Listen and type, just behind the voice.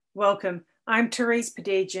Welcome. I'm Therese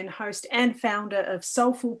Perdedjian, host and founder of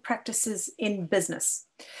Soulful Practices in Business.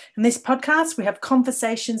 In this podcast, we have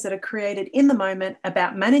conversations that are created in the moment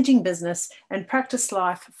about managing business and practice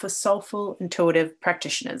life for soulful, intuitive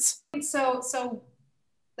practitioners. So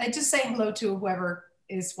let's just say hello to whoever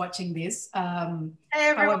is watching this. Hey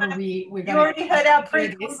everyone, however, we're you gonna already heard our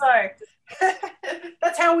pre-convo.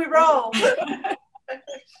 That's how we roll.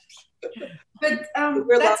 But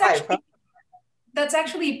that's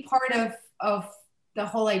actually part of the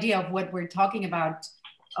whole idea of what we're talking about,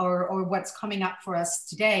 or what's coming up for us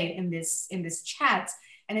today in this chat.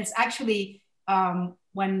 And it's actually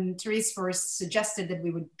when Therese first suggested that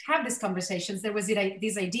we would have these conversations, there was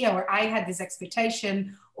this idea, or I had this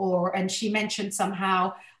expectation, and she mentioned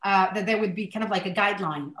somehow that there would be kind of like a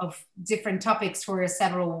guideline of different topics for a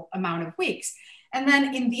several amount of weeks. And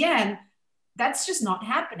then in the end, that's just not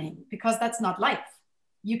happening, because that's not life.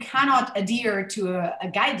 You cannot adhere to a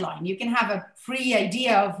guideline. You can have a free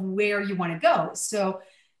idea of where you want to go. So,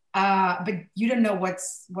 but you don't know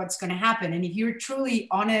what's going to happen. And if you're truly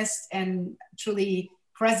honest and truly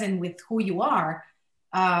present with who you are,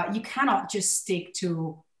 you cannot just stick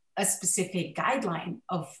to a specific guideline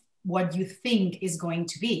of what you think is going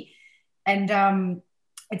to be. And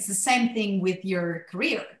it's the same thing with your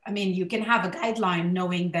career. I mean, you can have a guideline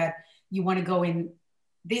knowing that you want to go in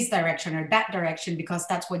this direction or that direction because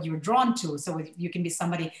that's what you're drawn to. So you can be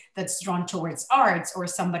somebody that's drawn towards arts, or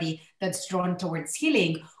somebody that's drawn towards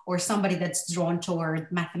healing, or somebody that's drawn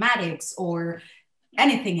toward mathematics or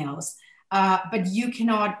anything else. But you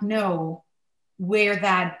cannot know where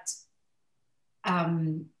that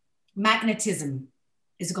magnetism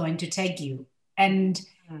is going to take you. And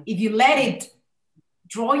if you let it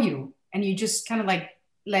draw you and you just kind of like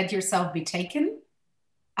let yourself be taken,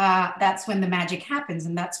 that's when the magic happens,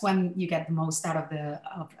 and that's when you get the most out of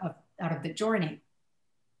the journey.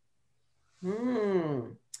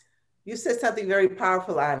 You said something very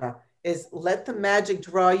powerful, Anna, is let the magic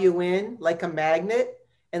draw you in like a magnet.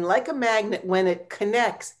 And like a magnet, when it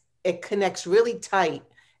connects really tight,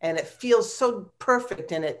 and it feels so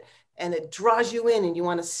perfect, and it draws you in, and you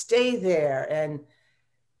want to stay there. And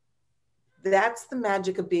that's the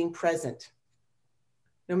magic of being present.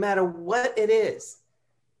 No matter what it is,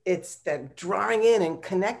 it's that drawing in and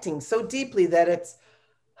connecting so deeply that it's,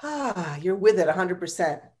 you're with it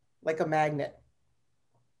 100%, like a magnet.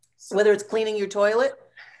 So whether it's cleaning your toilet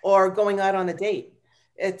or going out on a date,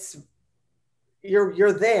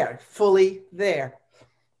 you're there, fully there.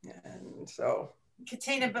 And so,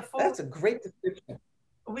 Katina, that's a great description.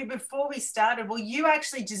 Before we started, well, you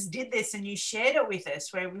actually just did this and you shared it with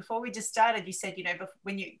us, where before we just started, you said,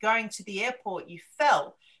 when you're going to the airport, you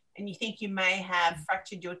fell. And you think you may have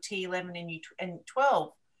fractured your T11 and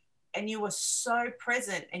 12, and you were so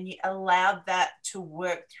present and you allowed that to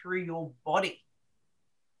work through your body.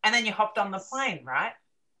 And then you hopped on the plane, right?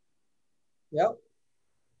 Yep.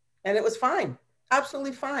 And it was fine.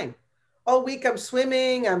 Absolutely fine. All week I'm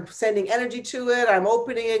swimming, I'm sending energy to it, I'm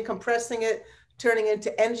opening it, compressing it, turning it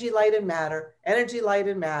into energy, light, and matter.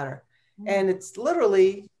 And it's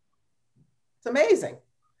literally, it's amazing.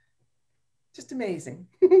 Just amazing.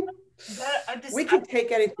 We can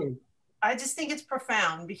take anything. I just think it's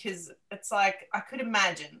profound, because it's like, I could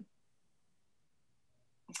imagine,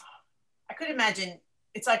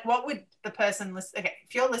 it's like, what would the person listen? Okay,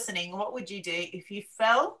 if you're listening, what would you do if you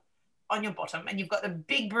fell on your bottom and you've got a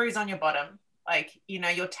big bruise on your bottom, like,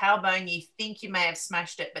 your tailbone, you think you may have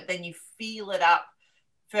smashed it, but then you feel it up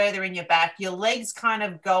further in your back, your legs kind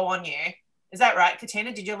of go on you. Is that right,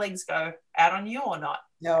 Katina? Did your legs go out on you or not?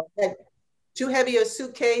 No. Too heavy a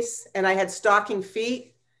suitcase, and I had stocking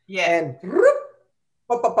feet. Yeah. And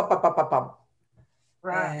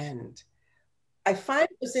right. And I find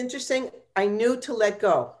it was interesting. I knew to let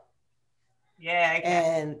go. Yeah. Okay.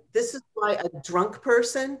 And this is why a drunk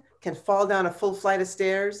person can fall down a full flight of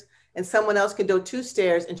stairs, and someone else can go 2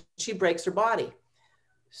 stairs and she breaks her body.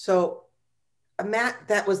 So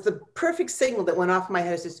that was the perfect signal that went off in my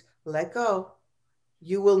head. It says, let go.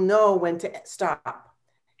 You will know when to stop.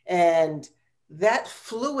 And that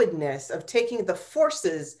fluidness of taking the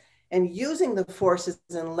forces and using the forces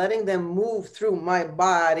and letting them move through my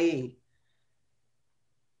body.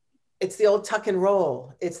 It's the old tuck and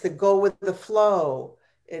roll. It's the go with the flow.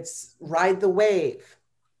 It's ride the wave.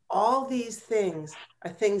 All these things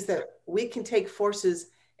are things that we can take forces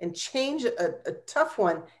and change a tough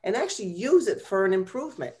one and actually use it for an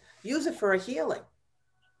improvement, use it for a healing.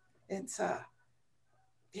 It's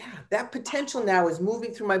that potential now is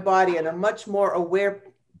moving through my body in a much more aware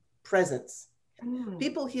presence.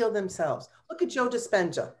 People heal themselves. Look at Joe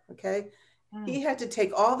Dispenza, okay? He had to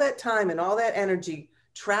take all that time and all that energy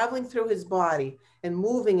traveling through his body and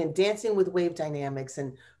moving and dancing with wave dynamics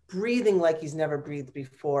and breathing like he's never breathed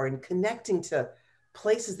before and connecting to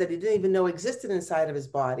places that he didn't even know existed inside of his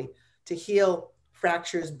body to heal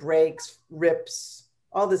fractures, breaks, rips,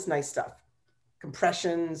 all this nice stuff,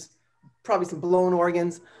 compressions, probably some blown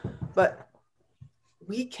organs, but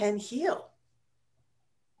we can heal.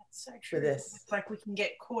 That's so true. For this. It's like we can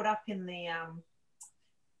get caught up in the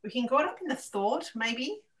thought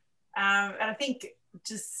maybe, and I think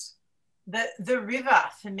just the river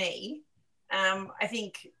for me, I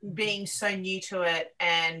think being so new to it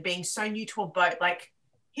and being so new to a boat, like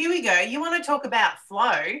here we go, you want to talk about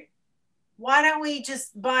flow, why don't we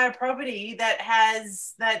just buy a property that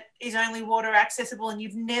is only water accessible, and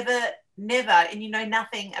you've never and you know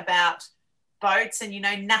nothing about boats and you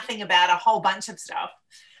know nothing about a whole bunch of stuff.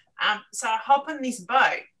 So I hop on this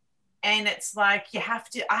boat and it's like I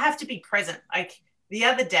have to be present. Like the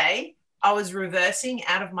other day I was reversing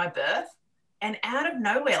out of my berth and out of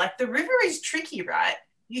nowhere, like the river is tricky, right?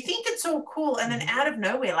 You think it's all cool and then out of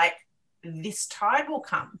nowhere, like this tide will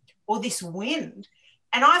come or this wind.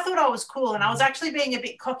 And I thought I was cool, and I was actually being a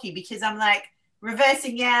bit cocky because I'm like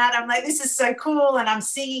reversing out. I'm like, this is so cool. And I'm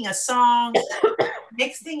singing a song.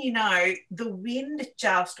 Next thing you know, the wind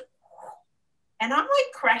just, and I'm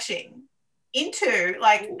like crashing into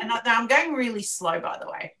like, and I'm going really slow, by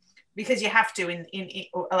the way, because you have to in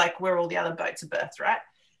like where all the other boats are berthed, right?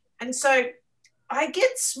 And so I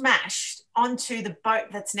get smashed onto the boat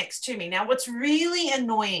that's next to me. Now, what's really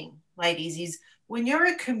annoying, ladies, is when you're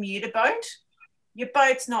a commuter boat, your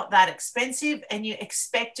boat's not that expensive and you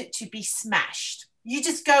expect it to be smashed. You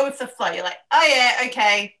just go with the flow. You're like, oh yeah,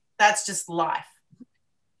 okay, that's just life.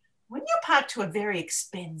 When you're parked to a very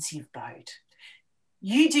expensive boat,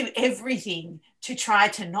 you do everything to try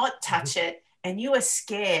to not touch it, and you are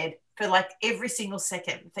scared for like every single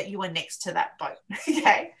second that you are next to that boat.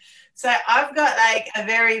 Okay. So I've got like a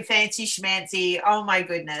very fancy schmancy, oh my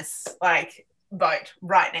goodness, like boat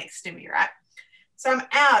right next to me, right? So I'm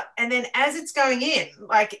out, and then as it's going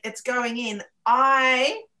in,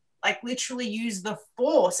 I like literally use the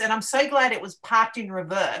force, and I'm so glad it was parked in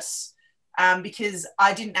reverse because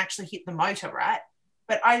I didn't actually hit the motor, right?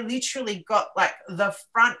 But I literally got like the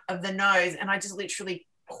front of the nose, and I just literally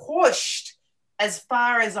pushed as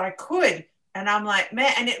far as I could. And I'm like,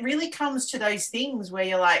 man, and it really comes to those things where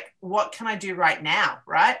you're like, what can I do right now,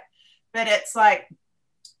 right? But it's like,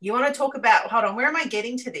 you want to talk about, hold on, where am I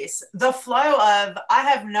getting to this? The flow of, I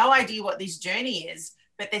have no idea what this journey is,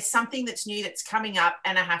 but there's something that's new that's coming up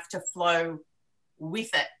and I have to flow with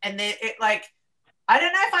it. And then it like, I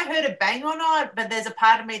don't know if I heard a bang or not, but there's a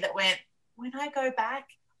part of me that went, when I go back,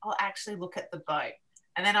 I'll actually look at the boat.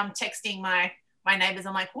 And then I'm texting my neighbors.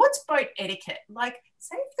 I'm like, what's boat etiquette? Like,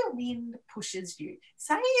 say if the wind pushes you,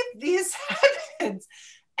 say if this happens.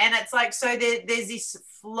 And it's like, so there's this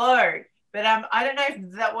flow. But I don't know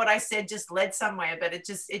if that what I said just led somewhere, but it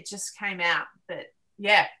just came out. But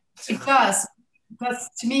yeah, it does. Because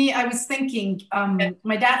to me, I was thinking,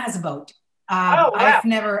 my dad has a boat. Oh, wow. I've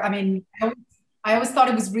never. I mean, I always thought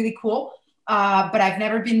it was really cool, but I've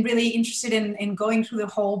never been really interested in going through the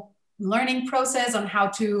whole learning process on how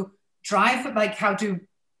to drive, like how to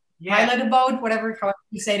pilot a boat, whatever how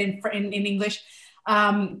you say it in English.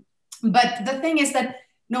 But the thing is that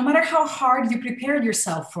no matter how hard you prepare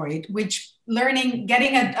yourself for it, which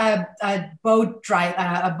getting a boat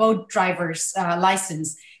driver's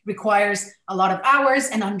license requires a lot of hours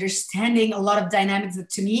and understanding a lot of dynamics that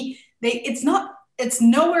to me, it's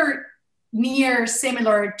nowhere near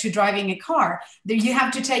similar to driving a car. There you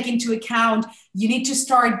have to take into account, you need to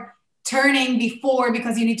start turning before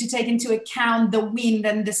because you need to take into account the wind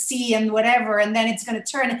and the sea and whatever, and then it's going to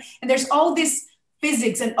turn. And there's all this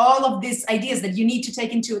physics and all of these ideas that you need to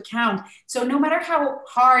take into account. So no matter how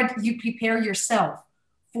hard you prepare yourself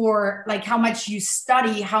for, like how much you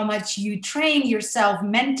study, how much you train yourself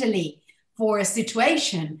mentally for a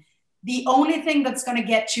situation, the only thing that's going to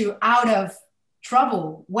get you out of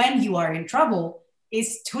trouble when you are in trouble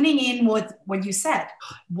is tuning in with what you said.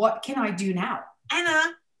 What can I do now?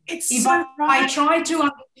 Anna, it's if so I try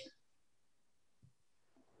to...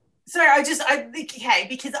 Sorry, okay,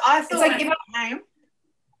 because I thought it's like if I came.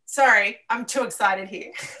 Sorry, I'm too excited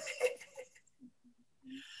here.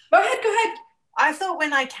 Go ahead. I thought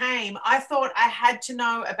when I came, I thought I had to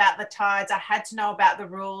know about the tides. I had to know about the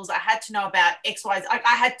rules. I had to know about X, Y, Z.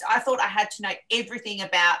 I thought I had to know everything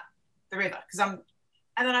about the river and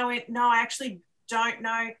then I went, no, I actually don't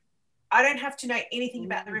know. I don't have to know anything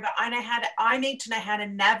about the river. I need to know how to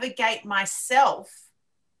navigate myself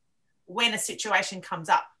when a situation comes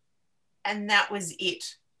up. And that was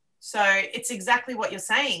it. So it's exactly what you're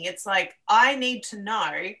saying. It's like, I need to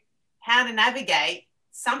know how to navigate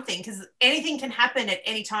something, because anything can happen at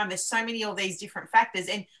any time. There's so many of these different factors,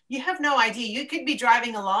 and you have no idea. You could be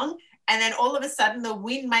driving along and then all of a sudden the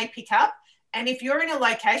wind may pick up. And if you're in a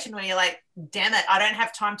location where you're like, damn it, I don't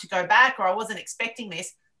have time to go back, or I wasn't expecting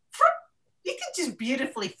this, you can just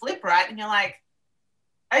beautifully flip, right? And you're like,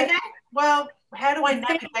 okay, well, how do I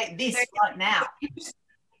navigate this right now?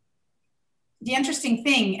 The interesting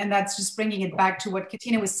thing, and that's just bringing it back to what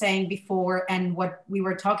Katina was saying before and what we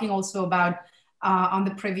were talking also about on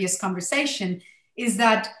the previous conversation, is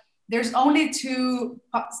that there's only two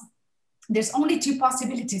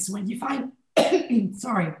possibilities when you find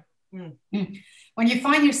when you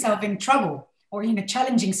find yourself in trouble or in a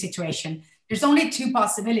challenging situation. There's only two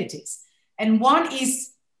possibilities, and one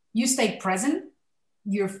is you stay present.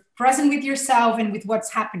 You're present with yourself and with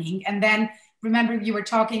what's happening. And then remember, you were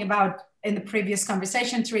talking about in the previous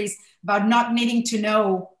conversation, Therese, about not needing to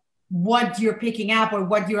know what you're picking up or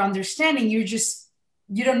what you're understanding.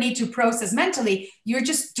 You don't need to process mentally. You're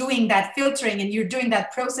just doing that filtering and you're doing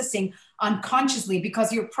that processing unconsciously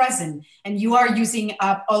because you're present and you are using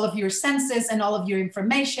up all of your senses and all of your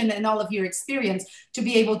information and all of your experience to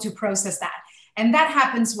be able to process that. And that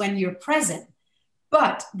happens when you're present.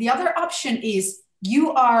 But the other option is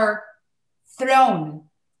you are thrown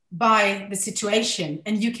by the situation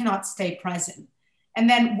and you cannot stay present. And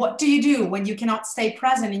then what do you do when you cannot stay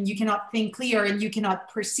present and you cannot think clear and you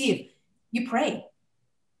cannot perceive? You pray.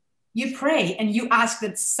 You pray and you ask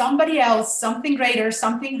that somebody else, something greater,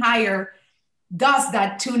 something higher, does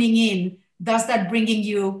that tuning in, does that bringing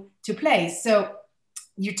you to place. So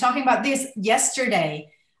you're talking about this.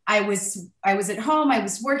 Yesterday, I was at home, I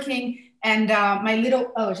was working, and my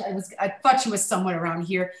little, I thought she was somewhere around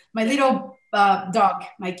here. My little dog,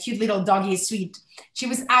 my cute little doggy is sweet. She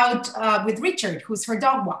was out with Richard, who's her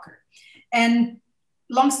dog walker. And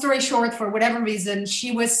long story short, for whatever reason,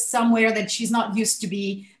 she was somewhere that she's not used to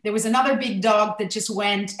be. There was another big dog that just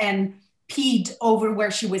went and peed over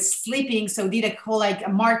where she was sleeping. So did a whole like a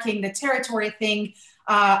marking the territory thing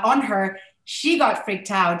on her. She got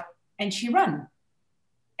freaked out and she ran.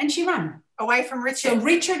 Away from Richard.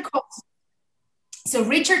 So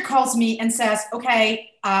Richard calls me and says,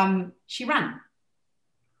 okay, she ran.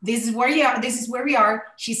 This is where we are.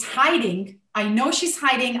 She's hiding. I know she's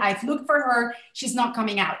hiding. I've looked for her. She's not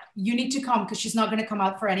coming out. You need to come because she's not going to come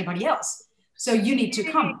out for anybody else. So you need to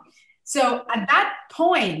come. So at that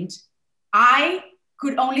point, I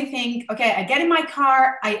could only think, okay, I get in my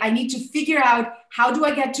car. I need to figure out how do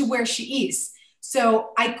I get to where she is.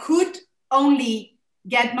 So I could only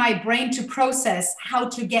get my brain to process how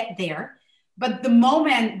to get there. But the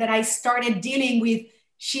moment that I started dealing with,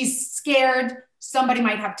 she's scared, somebody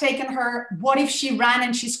might have taken her, what if she ran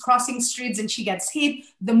and she's crossing streets and she gets hit?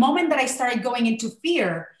 The moment that I started going into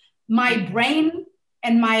fear, my brain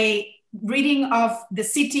and my reading of the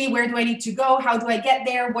city, where do I need to go? How do I get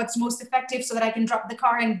there? What's most effective so that I can drop the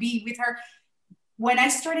car and be with her? When I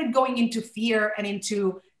started going into fear and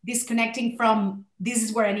into disconnecting from this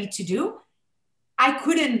is where I need to do, I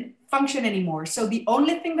couldn't function anymore. So the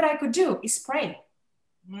only thing that I could do is pray.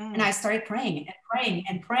 And I started praying and praying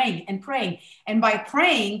and praying and praying. And by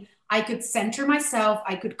praying, I could center myself,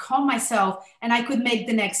 I could calm myself, and I could make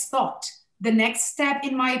the next thought. The next step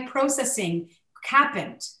in my processing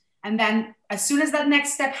happened. And then as soon as that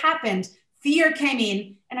next step happened, fear came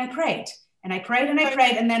in and I prayed and I prayed and I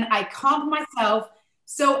prayed. And then I calmed myself.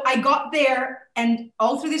 So I got there and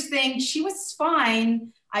all through this thing, she was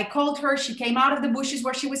fine. I called her, she came out of the bushes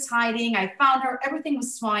where she was hiding. I found her, everything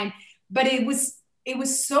was fine. But it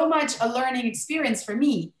was so much a learning experience for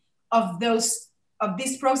me of this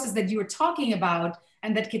process that you were talking about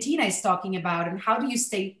and that Katina is talking about. And how do you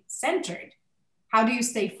stay centered? How do you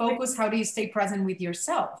stay focused? How do you stay present with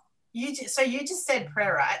yourself? So you just said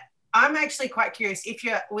prayer, right? I'm actually quite curious if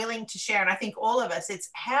you're willing to share, and I think all of us, it's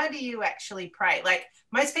how do you actually pray? Like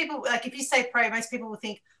most people, like if you say pray, most people will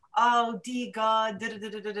think, oh, dear God, da, da,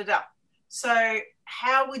 da, da, da, da. So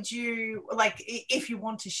how would you, like, if you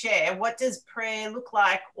want to share, what does prayer look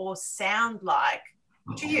like or sound like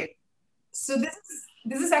to you? So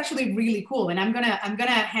this is actually really cool. And I'm gonna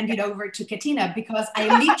hand it over to Katina because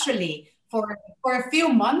I literally, for a few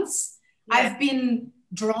months, I've been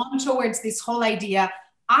drawn towards this whole idea.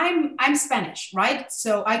 I'm Spanish, right?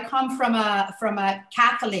 So I come from a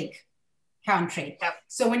Catholic country. Yep.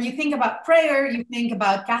 So when you think about prayer, you think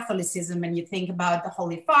about Catholicism and you think about the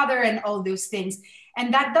Holy Father and all those things.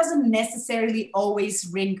 And that doesn't necessarily always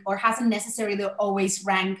ring or hasn't necessarily always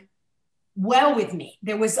rang well with me.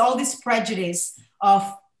 There was all this prejudice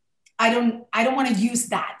of, I don't want to use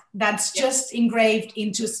that. that's just engraved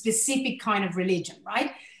into a specific kind of religion,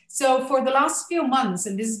 right? So for the last few months,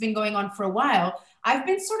 and this has been going on for a while, I've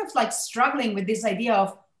been sort of like struggling with this idea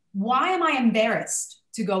of, why am I embarrassed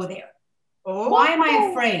to go there? Oh. Why am I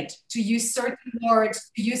afraid to use certain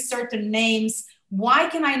words, to use certain names? Why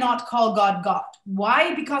can I not call God God?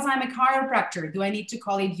 Why, because I'm a chiropractor, do I need to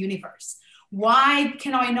call it universe? Why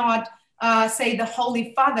can I not say the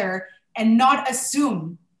Holy Father and not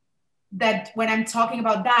assume that when I'm talking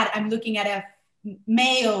about that, I'm looking at a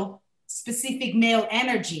male, specific male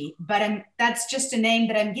energy, but that's just a name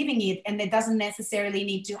that I'm giving it, and it doesn't necessarily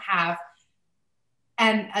need to have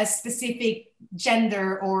a specific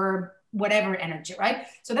gender or whatever energy, right?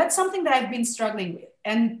 So that's something that I've been struggling with.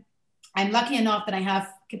 And I'm lucky enough that I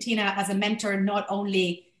have Katina as a mentor, not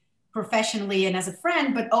only professionally and as a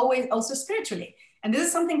friend, but always also spiritually. And this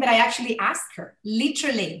is something that I actually asked her,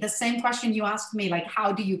 literally the same question you asked me, like,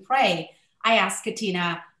 how do you pray? I asked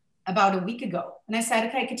Katina about a week ago. And I said,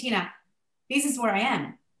 okay, Katina, this is where I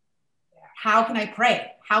am. How can I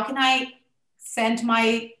pray? How can I send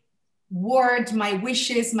my words, my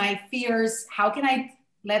wishes, my fears? How can I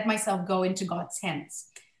let myself go into God's hands?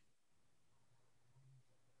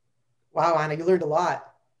 Wow, Anna, you learned a lot.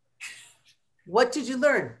 What did you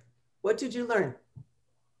learn? What did you learn?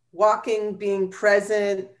 Walking, being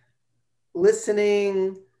present,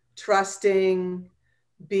 listening, trusting,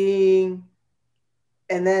 being.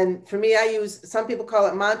 And then for me, some people call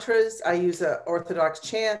it mantras. I use an Orthodox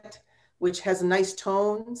chant, which has nice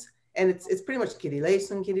tones. And it's pretty much kitty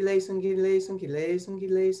layson, kitty layson, kitty layson, kitty layson,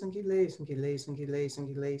 kitty layson, kitty layson, kitty layson, kitty layson,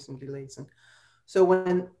 kitty layson, kitty layson. So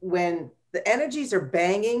when the energies are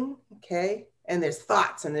banging, okay, and there's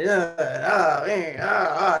thoughts and they have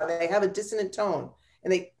a dissonant tone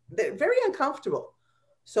and they're very uncomfortable.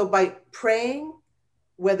 So by praying,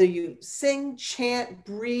 whether you sing, chant,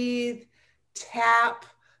 breathe, tap,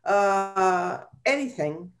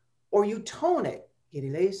 anything, or you tone it, kitty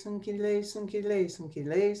layson, kitty layson, kitty layson, kitty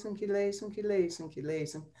layson, kitty layson, kitty layson, kitty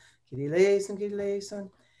layson, kitty layson, kitty layson,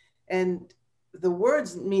 and the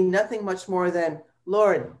words mean nothing much more than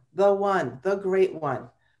Lord, the one, the great one,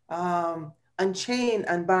 unchain,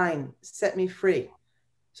 unbind, set me free.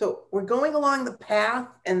 So we're going along the path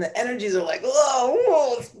and the energies are like,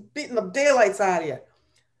 oh, it's beating the daylights out of you.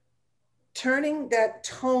 Turning that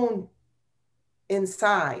tone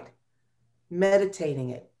inside,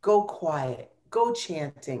 meditating it, go quiet, go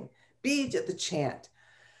chanting, be at the chant,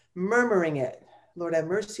 murmuring it. Lord have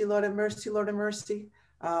mercy, Lord have mercy, Lord have mercy.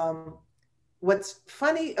 What's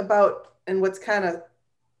funny about, and what's kind of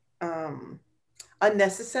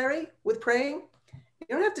unnecessary with praying, you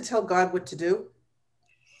don't have to tell God what to do.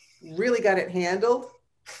 Really got it handled.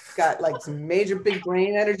 Got like some major big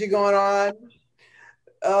brain energy going on.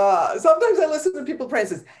 Sometimes I listen to people pray and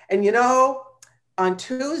says, and you know, on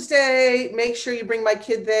Tuesday, make sure you bring my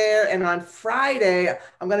kid there. And on Friday,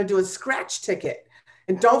 I'm going to do a scratch ticket.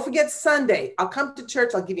 And don't forget Sunday, I'll come to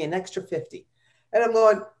church. I'll give you an extra 50. And I'm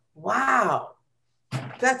going, wow,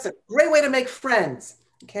 that's a great way to make friends.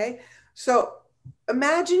 Okay. So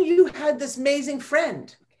imagine you had this amazing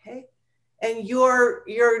friend. Okay. And you're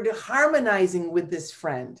harmonizing with this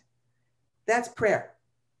friend. That's prayer.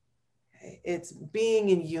 Okay? It's being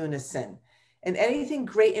in unison. And anything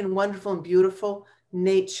great and wonderful and beautiful,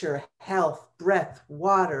 nature, health, breath,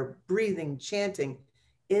 water, breathing, chanting,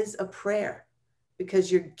 is a prayer,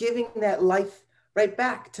 because you're giving that life right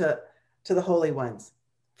back to the holy ones.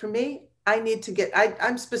 For me, I need to get,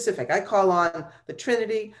 I'm specific. I call on the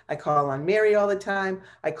Trinity. I call on Mary all the time.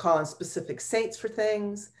 I call on specific saints for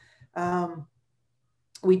things.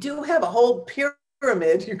 We do have a whole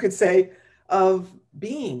pyramid, you could say, of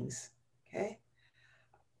beings, okay?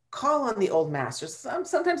 Call on the old masters.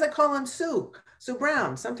 Sometimes I call on Sue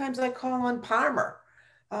Brown. Sometimes I call on Palmer.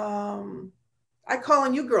 I call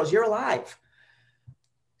on you girls, you're alive.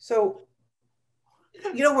 So,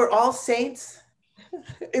 you know, we're all saints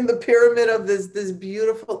in the pyramid of this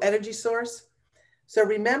beautiful energy source. So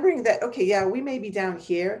remembering that, okay, yeah, we may be down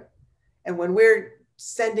here. And when we're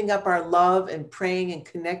sending up our love and praying and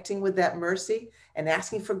connecting with that mercy and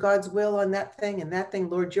asking for God's will on that thing and that thing,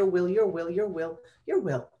 Lord, your will, your will, your will, your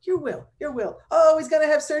will, your will, your will. Oh, he's going to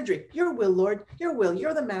have surgery. Your will, Lord, your will.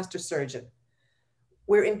 You're the master surgeon.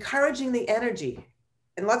 We're encouraging the energy.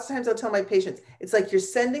 And lots of times I'll tell my patients, it's like you're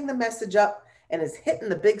sending the message up and it's hitting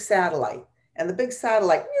the big satellite. And the big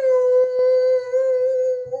satellite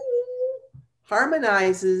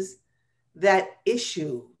harmonizes that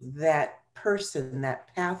issue, that person,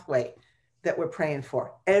 that pathway that we're praying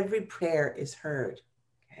for. Every prayer is heard.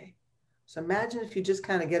 Okay. So imagine if you just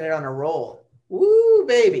kind of get it on a roll. Woo,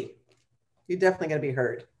 baby. You're definitely going to be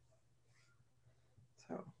heard.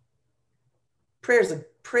 So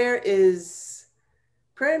prayer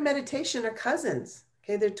and meditation are cousins.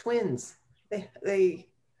 Okay, they're twins. They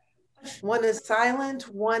one is silent,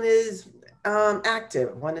 one is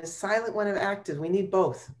active. One is silent, one is active. We need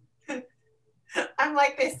both. I'm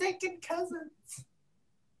like, they're second cousins.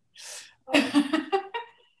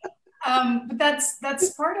 But that's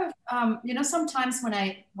part of sometimes when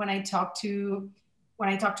I talk to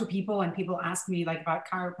people and people ask me like about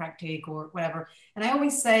chiropractic or whatever, and I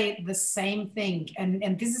always say the same thing,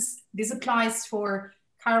 and this applies for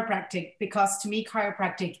chiropractic, because to me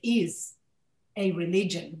chiropractic is a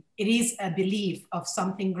religion. It is a belief of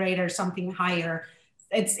something greater, something higher.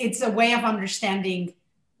 It's a way of understanding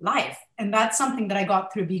life, and that's something that I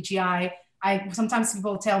got through BGI. Sometimes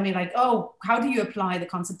people tell me like, oh, how do you apply the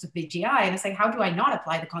concepts of BGI? And it's like, how do I not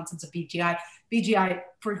apply the concepts of BGI? BGI,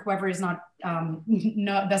 for whoever is not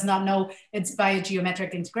does not know, it's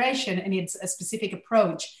biogeometric integration, and it's a specific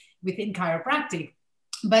approach within chiropractic.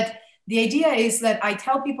 But the idea is that I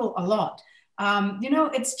tell people a lot,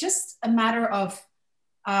 it's just a matter of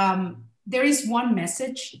there is one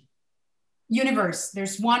message. Universe,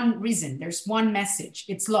 there's one reason, there's one message.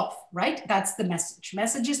 It's love, right? That's the message.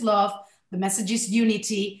 Message is love. The message is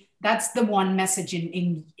unity. That's the one message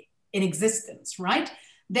in existence, right?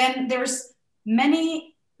 Then there's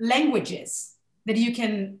many languages that you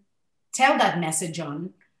can tell that message on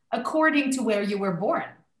according to where you were born,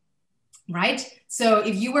 right? So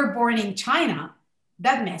if you were born in China,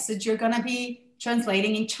 that message you're going to be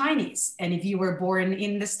translating in Chinese. And if you were born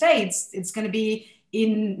in the States, it's going to be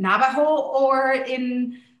in Navajo or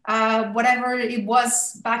in whatever it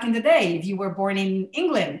was back in the day. If you were born in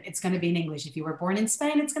England, it's going to be in English. If you were born in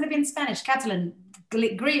Spain, it's going to be in Spanish, Catalan,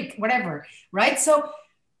 Greek, whatever, right? So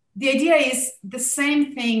the idea is the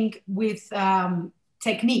same thing with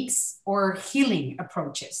techniques or healing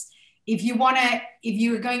approaches. If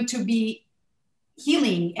you're going to be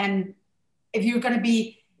healing, and if you're going to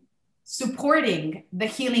be supporting the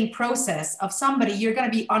healing process of somebody, you're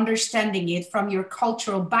going to be understanding it from your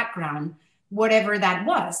cultural background, whatever that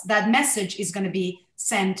was. That message is going to be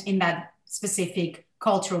sent in that specific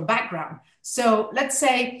cultural background. So let's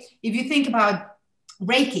say if you think about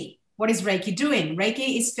Reiki, what is Reiki doing?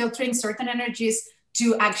 Reiki is filtering certain energies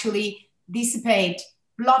to actually dissipate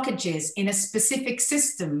blockages in a specific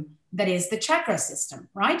system that is the chakra system,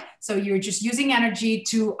 right? So you're just using energy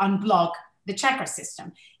to unblock the chakra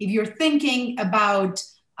system. If you're thinking about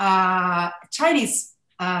Chinese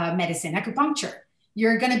medicine, acupuncture,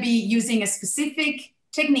 you're going to be using a specific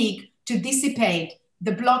technique to dissipate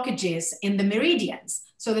the blockages in the meridians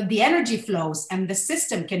so that the energy flows and the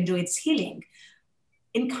system can do its healing.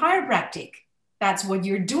 In chiropractic, that's what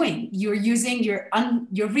you're doing. You're using, you're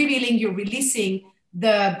revealing, you're releasing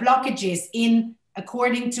the blockages in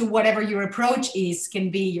according to whatever your approach is. Can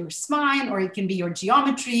be your spine, or it can be your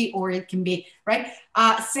geometry, or it can be, right?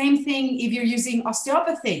 Same thing if you're using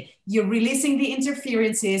osteopathy. You're releasing the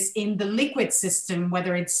interferences in the liquid system,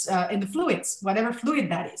 whether it's in the fluids, whatever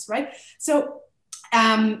fluid that is, right? So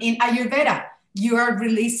in Ayurveda, you are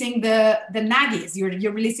releasing the nadis.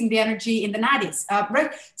 You're releasing the energy in the nadis,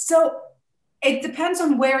 right? So it depends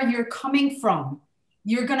on where you're coming from.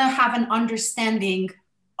 You're going to have an understanding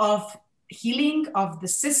of healing, of the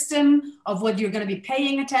system, of what you're going to be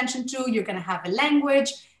paying attention to. You're going to have a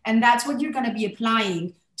language, and that's what you're going to be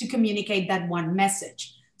applying to communicate that one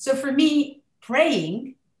message. So for me,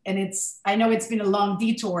 praying, and I know it's been a long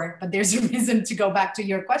detour, but there's a reason to go back to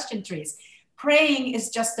your question, Therese. Praying is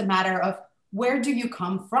just a matter of, where do you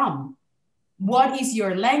come from? What is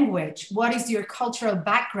your language? What is your cultural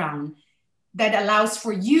background that allows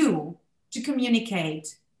for you to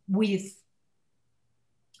communicate with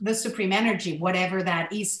the supreme energy, whatever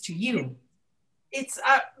that is to you?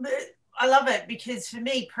 I love it, because for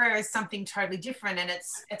me, prayer is something totally different, and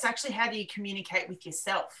it's actually, how do you communicate with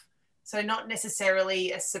yourself? So not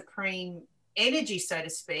necessarily a supreme energy, so to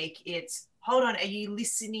speak. It's, hold on, are you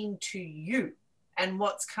listening to you and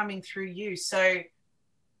what's coming through you? So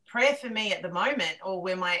prayer for me at the moment, or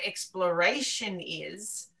where my exploration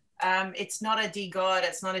is, it's not a dear God,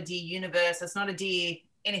 it's not a dear universe, it's not a dear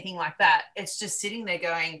anything like that. It's just sitting there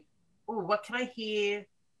going, oh, what can I hear?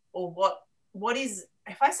 Or what is,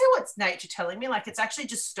 if I say what's nature telling me, like, it's actually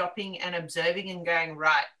just stopping and observing and going,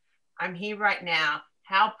 right, I'm here right now.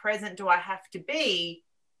 How present do I have to be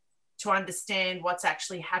to understand what's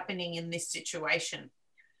actually happening in this situation?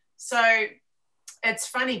 So it's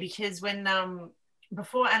funny, because when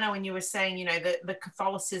before, Anna, when you were saying, the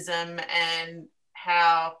Catholicism and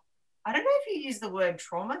how, I don't know if you used the word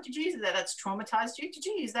trauma. Did you use that? That's traumatized you. Did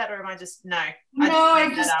you use that, or am I just, no?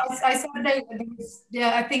 I said that.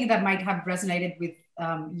 Yeah, I think that might have resonated with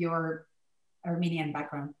your Armenian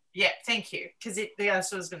background. Yeah, thank you. Because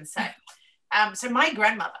that's what I was going to say. So my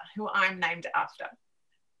grandmother, who I'm named after,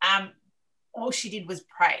 all she did was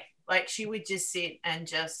pray. Like she would just sit and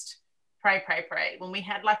just pray. When we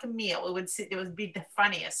had like a meal, it would be the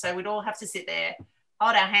funniest. So we'd all have to sit there,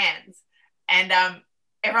 hold our hands, and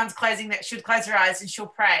everyone's should close their eyes and she'll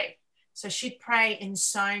pray. So she'd pray in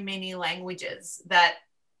so many languages that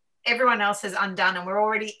everyone else has undone and we're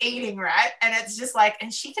already eating, right? And it's just like,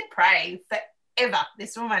 and she could pray forever,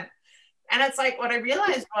 this woman. And it's like, what I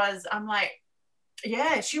realized was, I'm like,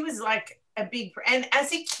 yeah, she was like a big, and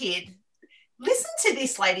as a kid, listen to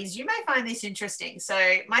this, ladies, you may find this interesting.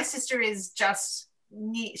 So my sister is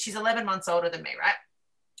she's 11 months older than me, right?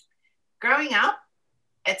 Growing up,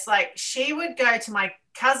 it's like she would go to my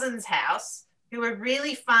cousin's house who were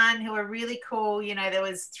really fun, who were really cool. You know, there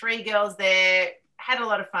was 3 girls there, had a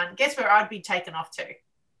lot of fun. Guess where I'd be taken off to?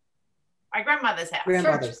 My grandmother's house.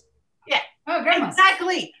 Grandmother's. Yeah. Oh, grandma's.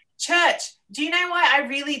 Exactly. Church. Do you know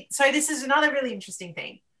why so this is another really interesting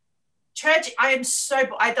thing. Church, I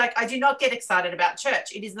do not get excited about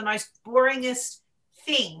church. It is the most boringest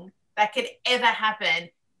thing that could ever happen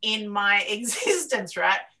in my existence,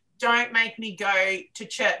 right? Don't make me go to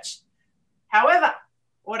church. However,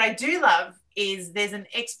 what I do love is there's an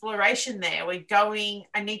exploration there. We're going,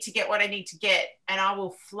 I need to get what I need to get, and I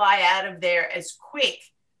will fly out of there as quick.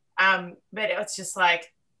 But it's just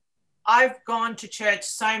like, I've gone to church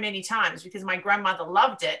so many times because my grandmother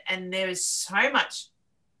loved it, and there was so much.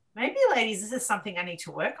 Maybe, ladies, this is something I need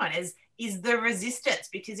to work on, is the resistance,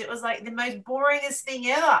 because it was like the most boringest thing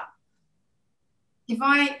ever. If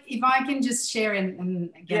I can just share, and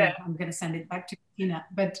again, I'm going to send it back to Katina,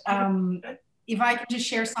 but if I can just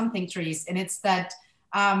share something, Therese, and it's that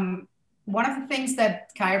one of the things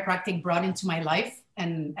that chiropractic brought into my life,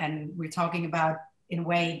 and we're talking about, in a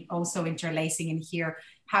way, also interlacing in here,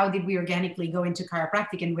 how did we organically go into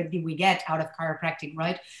chiropractic and what did we get out of chiropractic,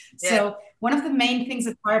 right? Yeah. So one of the main things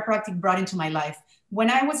that chiropractic brought into my life, when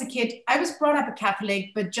I was a kid, I was brought up a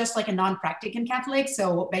Catholic, but just like a non-practicing Catholic.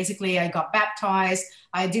 So basically I got baptized.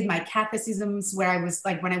 I did my catecisms where I was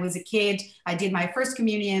like, when I was a kid, I did my first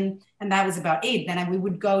communion, and that was about it. Then we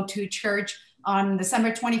would go to church on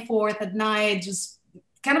December 24th at night, just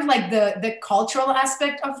kind of like the cultural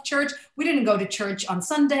aspect of church. We didn't go to church on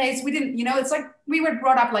Sundays. We didn't, it's like we were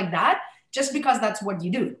brought up like that just because that's what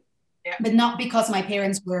you do. Yeah. But not because my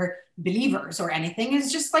parents were believers or anything.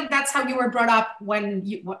 It's just like, that's how you were brought up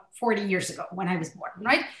 40 years ago when I was born,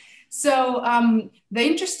 right? So the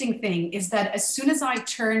interesting thing is that as soon as I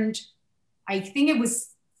turned, I think it was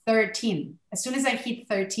 13, as soon as I hit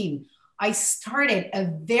 13, I started a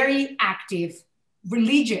very active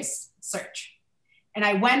religious search. And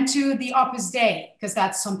I went to the Opus Dei because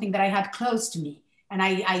that's something that I had close to me. And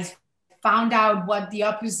I found out what the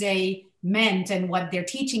Opus Dei meant and what their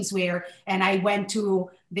teachings were. And I went to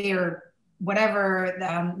their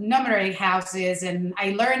numerary houses, and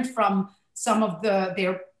I learned from some of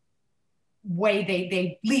their way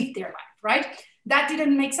they lived their life, right? That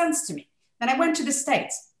didn't make sense to me. Then I went to the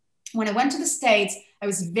States. When I went to the States, I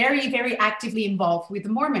was very, very actively involved with the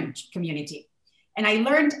Mormon community. And I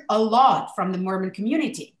learned a lot from the Mormon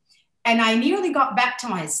community. And I nearly got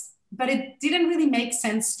baptized, but it didn't really make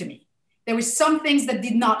sense to me. There were some things that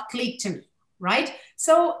did not click to me, right?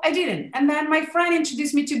 So I didn't. And then my friend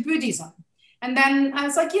introduced me to Buddhism. And then I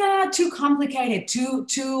was like, yeah, too complicated, too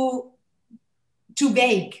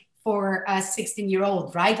vague for a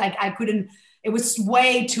 16-year-old, right? Like I couldn't, it was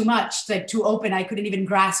way too much, like too open. I couldn't even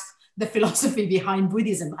grasp the philosophy behind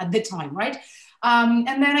Buddhism at the time, right? And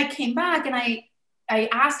then I came back and I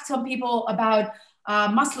asked some people about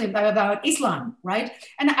about Islam, right?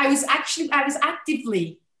 And I was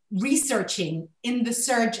actively researching in the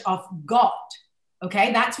search of God.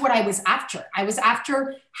 Okay, that's what I was after. I was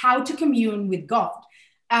after how to commune with God.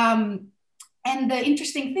 And the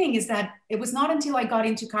interesting thing is that it was not until I got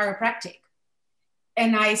into chiropractic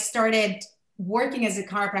and I started working as a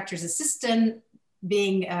chiropractor's assistant,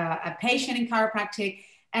 being a patient in chiropractic,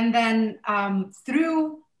 and then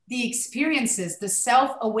through the experiences, the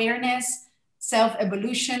self-awareness,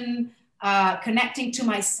 self-evolution, connecting to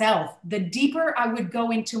myself, the deeper I would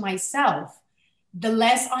go into myself, the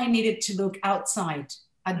less I needed to look outside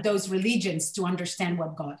at those religions to understand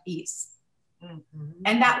what God is. Mm-hmm.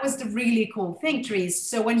 And that was the really cool thing, Therese.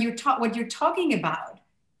 So when what you're talking about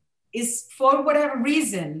is, for whatever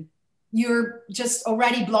reason, you're just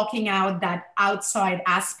already blocking out that outside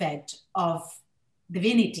aspect of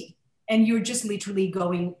divinity. And you're just literally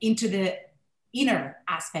going into the inner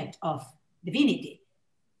aspect of divinity.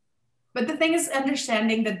 But the thing is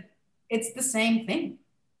understanding that it's the same thing.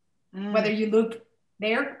 Whether you look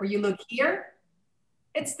there or you look here,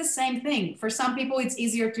 it's the same thing. For some people, it's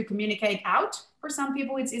easier to communicate out. For some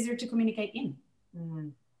people, it's easier to communicate in.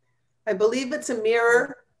 Mm. I believe it's a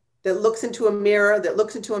mirror that looks into a mirror, that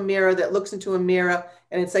looks into a mirror, that looks into a mirror.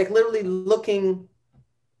 And it's like literally looking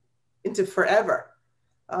into forever.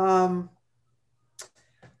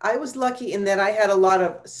 I was lucky in that I had a lot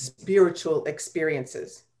of spiritual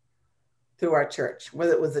experiences through our church,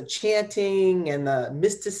 whether it was the chanting and the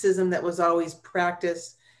mysticism that was always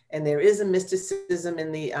practiced. And there is a mysticism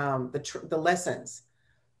in the lessons.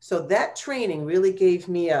 So that training really gave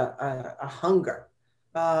me a hunger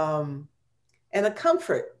and a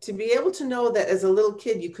comfort to be able to know that as a little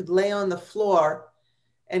kid, you could lay on the floor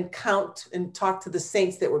and count and talk to the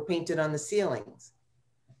saints that were painted on the ceilings.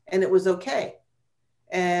 And it was okay.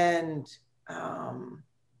 And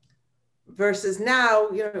versus now,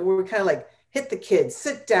 we're kind of like, hit the kids,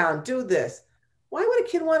 sit down, do this. Why would a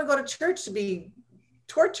kid want to go to church to be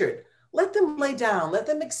tortured? Let them lay down, let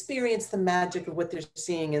them experience the magic of what they're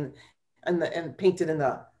seeing and painted in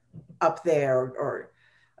the up there, or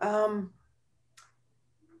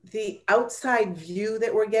the outside view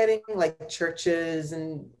that we're getting, like churches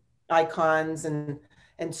and icons and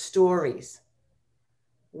stories.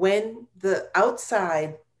 When the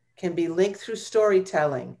outside can be linked through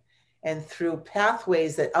storytelling and through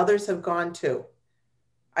pathways that others have gone to,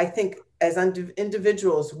 I think as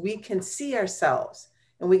individuals, we can see ourselves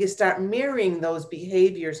and we can start mirroring those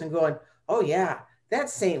behaviors and going, oh yeah, that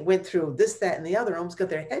saint went through this, that, and the other, almost got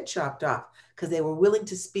their head chopped off because they were willing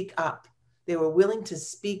to speak up. They were willing to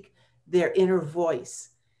speak their inner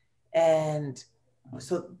voice. And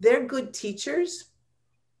so they're good teachers.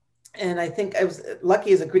 And I think I was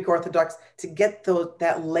lucky as a Greek Orthodox to get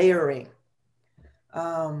that layering.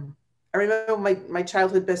 I remember my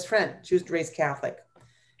childhood best friend, she was raised Catholic.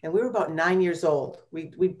 And we were about 9 years old. We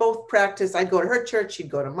both practiced. I'd go to her church, she'd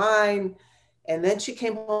go to mine. And then she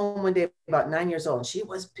came home one day about 9 years old, and she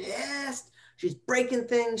was pissed. She's breaking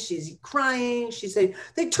things, she's crying. She said,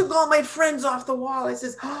 they took all my friends off the wall. I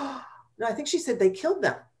says, oh, no, I think she said they killed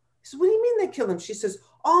them. I said, what do you mean they killed them? She says,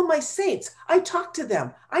 all my saints, I talk to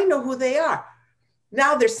them. I know who they are.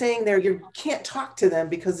 Now they're saying you can't talk to them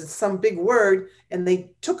because it's some big word, and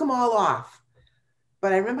they took them all off.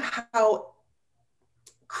 But I remember how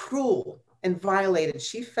cruel and violated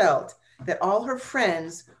she felt that all her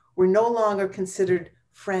friends were no longer considered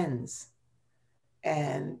friends.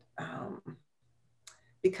 And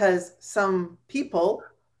because some people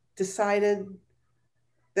decided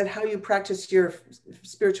that how you practice your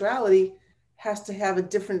spirituality has to have a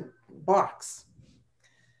different box.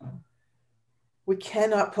 We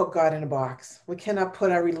cannot put God in a box. We cannot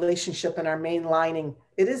put our relationship and our mainlining.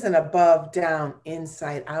 It isn't above, down,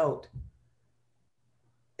 inside, out.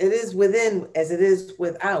 It is within as it is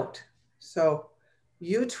without. So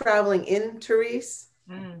you traveling in, Therese,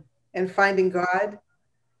 and finding God,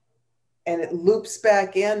 and it loops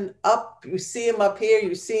back in, up, you see him up here,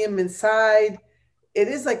 you see him inside. It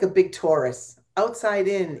is like a big torus, outside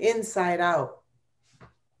in, inside out.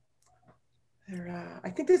 I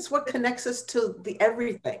think that's what connects us to the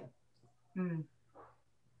everything.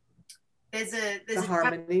 There's the a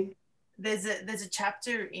harmony. There's a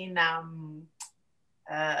chapter in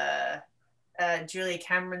Julia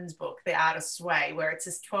Cameron's book, The Art of Sway, where it's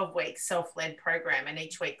this 12-week self-led program, and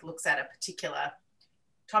each week looks at a particular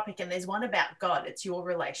topic. And there's one about God. It's your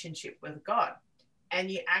relationship with God. And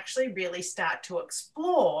you actually really start to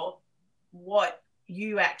explore what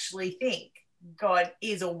you actually think God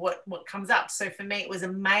is, or what comes up. So for me, it was a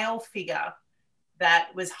male figure that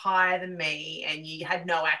was higher than me and you had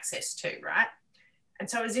no access to, right? And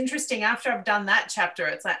so it was interesting, after I've done that chapter,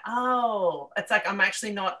 it's like, oh, it's like I'm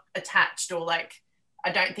actually not attached, or like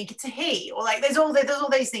I don't think it's a he, or like there's all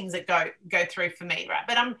these things that go through for me, right?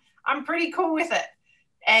 But I'm pretty cool with it.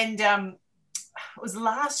 And it was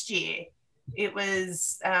last year. It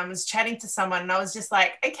was I was chatting to someone and I was just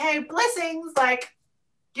like, okay, blessings, like,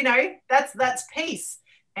 that's peace.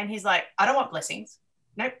 And he's like, I don't want blessings.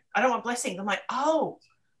 Nope, I don't want blessings. I'm like, oh,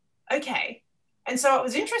 okay. And so what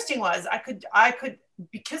was interesting was I could,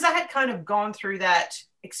 because I had kind of gone through that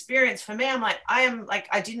experience, for me, I'm like,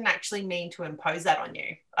 I didn't actually mean to impose that on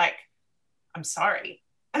you. Like, I'm sorry.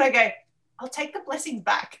 And I go, I'll take the blessings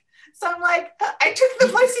back. So I'm like, I took the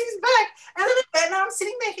blessings back. And I'm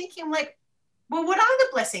sitting there thinking, I'm like, well, what are the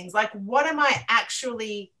blessings? Like, what am I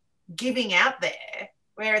actually giving out there?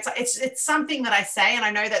 Where it's something that I say, and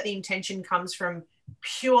I know that the intention comes from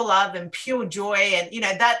pure love and pure joy, and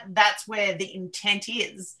that's where the intent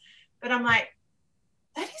is. But I'm like,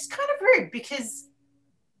 that is kind of rude, because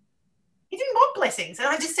you didn't want blessings, and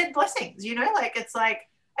I just said blessings. Like, it's like,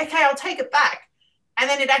 okay, I'll take it back. And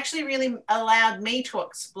then it actually really allowed me to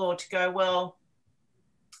explore, to go, well,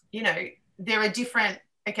 you know, there are different,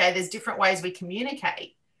 okay, there's different ways we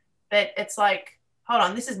communicate, but it's like, hold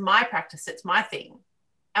on, this is my practice, it's my thing.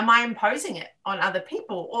 Am I imposing it on other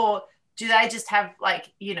people? Or do they just have,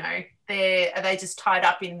 like, you know, are they just tied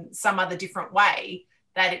up in some other different way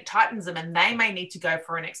that it tightens them, and they may need to go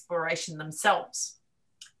for an exploration themselves?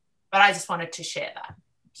 But I just wanted to share that.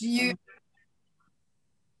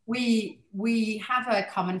 We have a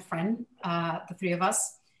common friend, the three of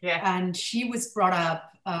us, and she was brought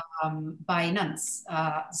up by nuns.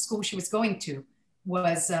 The school she was going to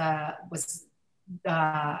was a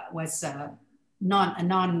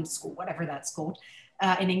non school, whatever that's called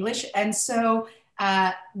in English. And so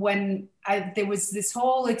when there was this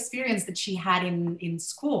whole experience that she had in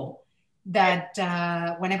school, that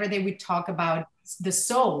whenever they would talk about the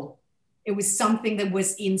soul, it was something that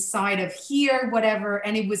was inside of here, whatever.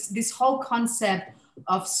 And it was this whole concept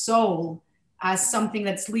of soul as something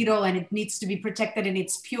that's little and it needs to be protected and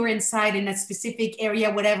it's pure inside in a specific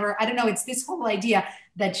area, whatever. I don't know. It's this whole idea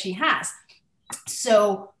that she has.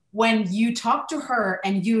 So when you talk to her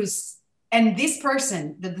and this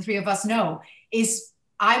person that the three of us know is,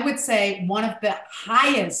 I would say, one of the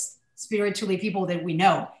highest spiritually people that we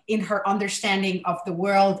know in her understanding of the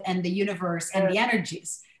world and the universe and the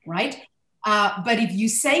energies, right? But if you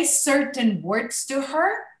say certain words to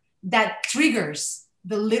her, that triggers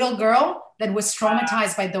the little girl that was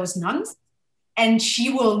traumatized by those nuns, and she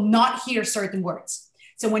will not hear certain words.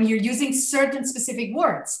 So when you're using certain specific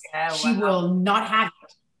words, she will not have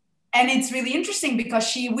it. And it's really interesting because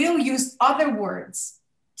she will use other words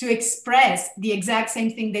to express the exact same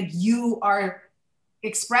thing that you are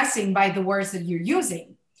expressing by the words that you're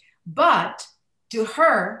using. But to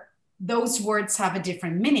her, those words have a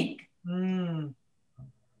different meaning. Mm.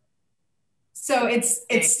 So it's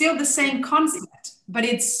still the same concept, but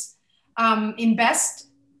it's in best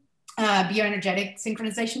bioenergetic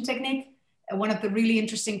synchronization technique. One of the really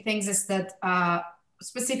interesting things is that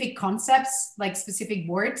specific concepts, like specific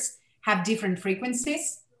words, have different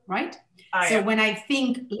frequencies, right? So when I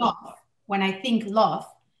think love,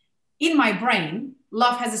 in my brain,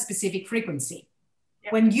 love has a specific frequency.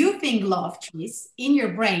 Yep. When you think love, Therese, in your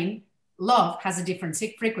brain, love has a different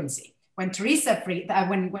frequency. When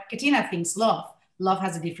when Katina thinks love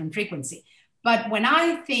has a different frequency. But when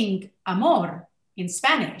I think amor in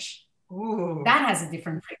Spanish, that has a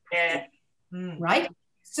different frequency, right?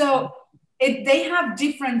 So they have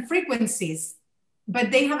different frequencies,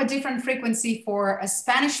 but they have a different frequency for a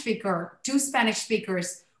Spanish speaker. Two Spanish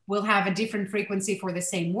speakers will have a different frequency for the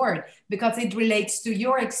same word because it relates to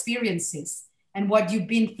your experiences and what you've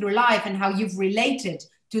been through life and how you've related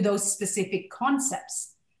to those specific concepts.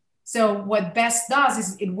 So what BEST does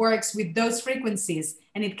is it works with those frequencies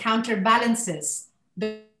and it counterbalances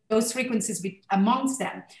those frequencies amongst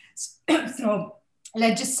them. So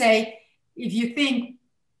let's just say, if you think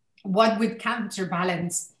what would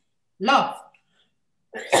counterbalance love,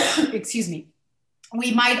 excuse me,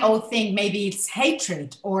 we might all think maybe it's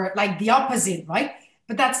hatred or like the opposite, right?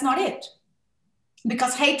 But that's not it.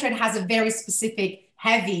 Because hatred has a very specific,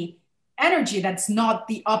 heavy energy that's not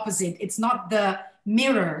the opposite. It's not the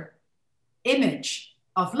mirror image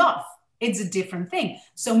of love. It's a different thing.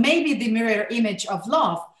 So maybe the mirror image of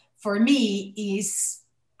love for me is,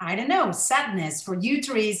 I don't know, sadness. For you,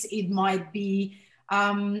 Therese, it might be,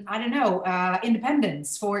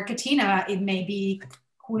 independence. For Katina, it may be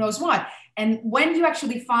who knows what. And when you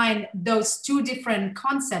actually find those two different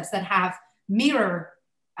concepts that have mirror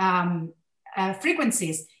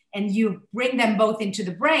frequencies and you bring them both into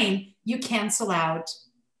the brain, you cancel out.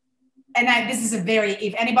 And this is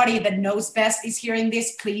if anybody that knows best is hearing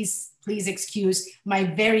this, please excuse my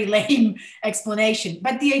very lame explanation.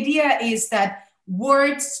 But the idea is that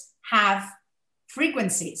words have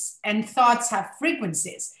frequencies and thoughts have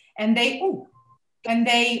frequencies, and they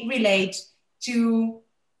relate to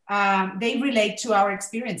our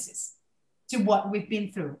experiences, to what we've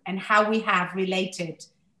been through and how we have related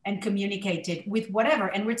and communicated with whatever.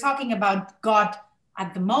 And we're talking about God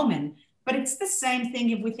at the moment, but it's the same thing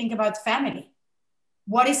if we think about family.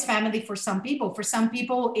 What is family for some people? For some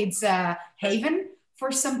people, it's a haven.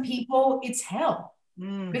 For some people, it's hell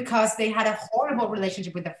because they had a horrible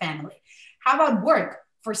relationship with the family. How about work?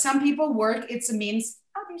 For some people, work, it's a means.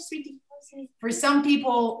 Oh, there's sweetie. For some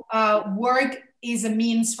people, work is a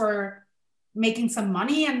means for making some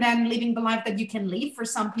money and then living the life that you can live. For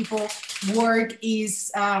some people, work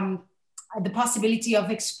is the possibility of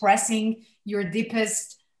expressing your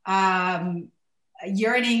deepest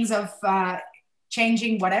yearnings of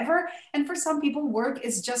changing whatever. And for some people, work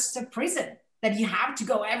is just a prison. that you have to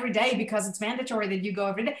go every day because it's mandatory that you go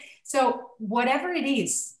every day. So whatever it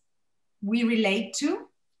is we relate to,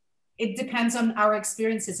 it depends on our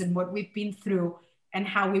experiences and what we've been through and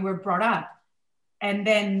how we were brought up. And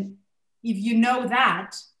then if you know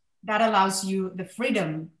that, that allows you the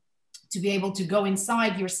freedom to be able to go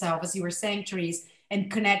inside yourself, as you were saying, Therese,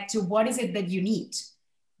 and connect to what is it that you need.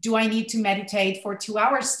 Do I need to meditate for 2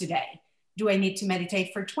 hours today? Do I need to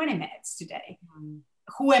meditate for 20 minutes today?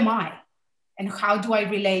 Who am I? And how do I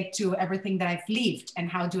relate to everything that I've lived? And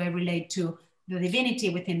how do I relate to the divinity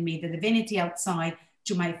within me, the divinity outside,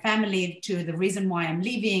 to my family, to the reason why I'm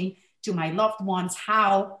living, to my loved ones?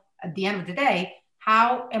 How, at the end of the day,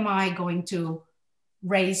 how am I going to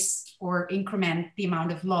raise or increment the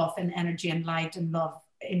amount of love and energy and light and love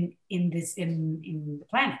in the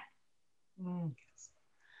planet?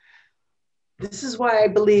 This is why I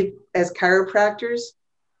believe as chiropractors,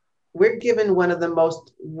 we're given one of the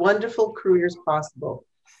most wonderful careers possible,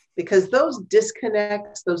 because those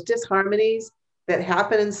disconnects, those disharmonies that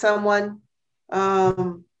happen in someone,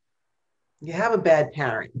 you have a bad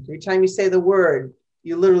parent. Every time you say the word,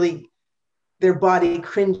 you literally, their body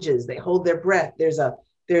cringes, they hold their breath. There's a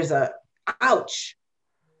ouch.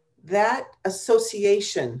 That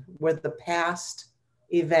association with the past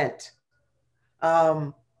event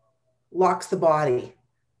locks the body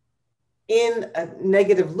in a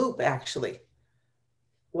negative loop, actually.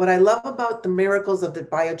 What I love about the miracles of the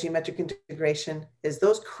biogeometric integration is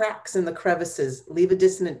those cracks in the crevices leave a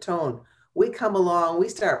dissonant tone. We come along, we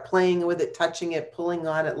start playing with it, touching it, pulling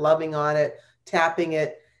on it, loving on it, tapping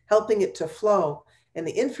it, helping it to flow. And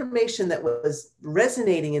the information that was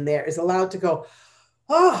resonating in there is allowed to go,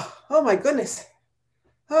 oh my goodness.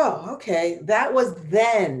 Oh, okay. That was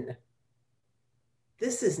then.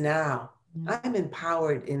 This is now. I'm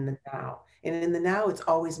empowered in the now. And in the now, it's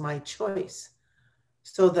always my choice.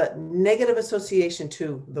 So the negative association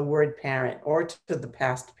to the word parent or to the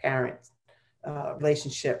past parent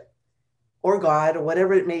relationship or God or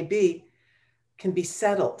whatever it may be can be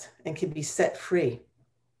settled and can be set free.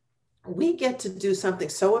 We get to do something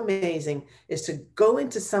so amazing is to go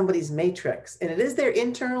into somebody's matrix, and it is their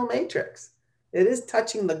internal matrix. It is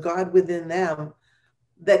touching the God within them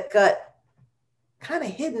that got kind of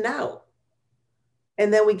hidden out.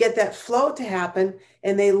 And then we get that flow to happen,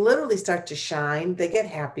 and they literally start to shine. They get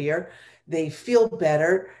happier. They feel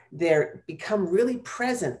better. They become really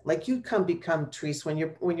present, like you become, Therese, when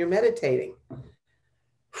you're meditating.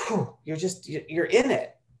 Whew, you're in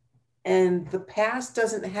it. And the past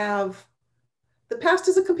is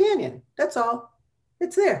a companion. That's all.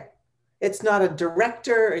 It's there. It's not a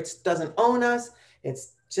director. It doesn't own us.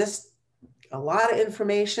 It's just a lot of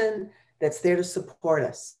information that's there to support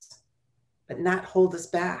us, but not hold us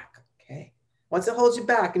back, okay? Once it holds you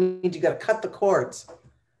back, it means you got to cut the cords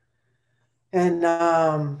and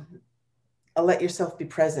let yourself be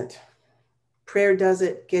present. Prayer does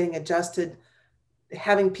it, getting adjusted,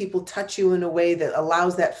 having people touch you in a way that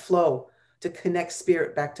allows that flow to connect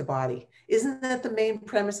spirit back to body. Isn't that the main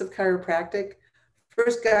premise of chiropractic?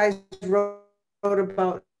 First guys wrote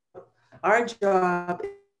about our job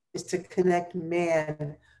is to connect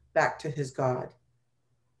man back to his God.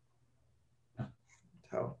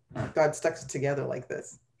 So God stuck us together like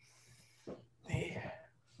this.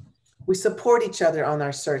 We support each other on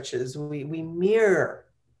our searches. We mirror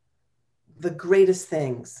the greatest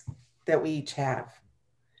things that we each have.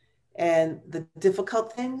 And the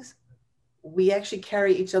difficult things, we actually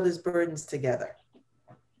carry each other's burdens together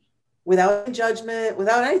without judgment,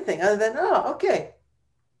 without anything other than, oh, okay,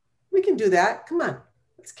 we can do that. Come on,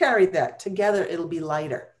 let's carry that together. It'll be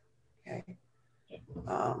lighter. Okay.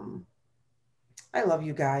 I love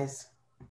you guys.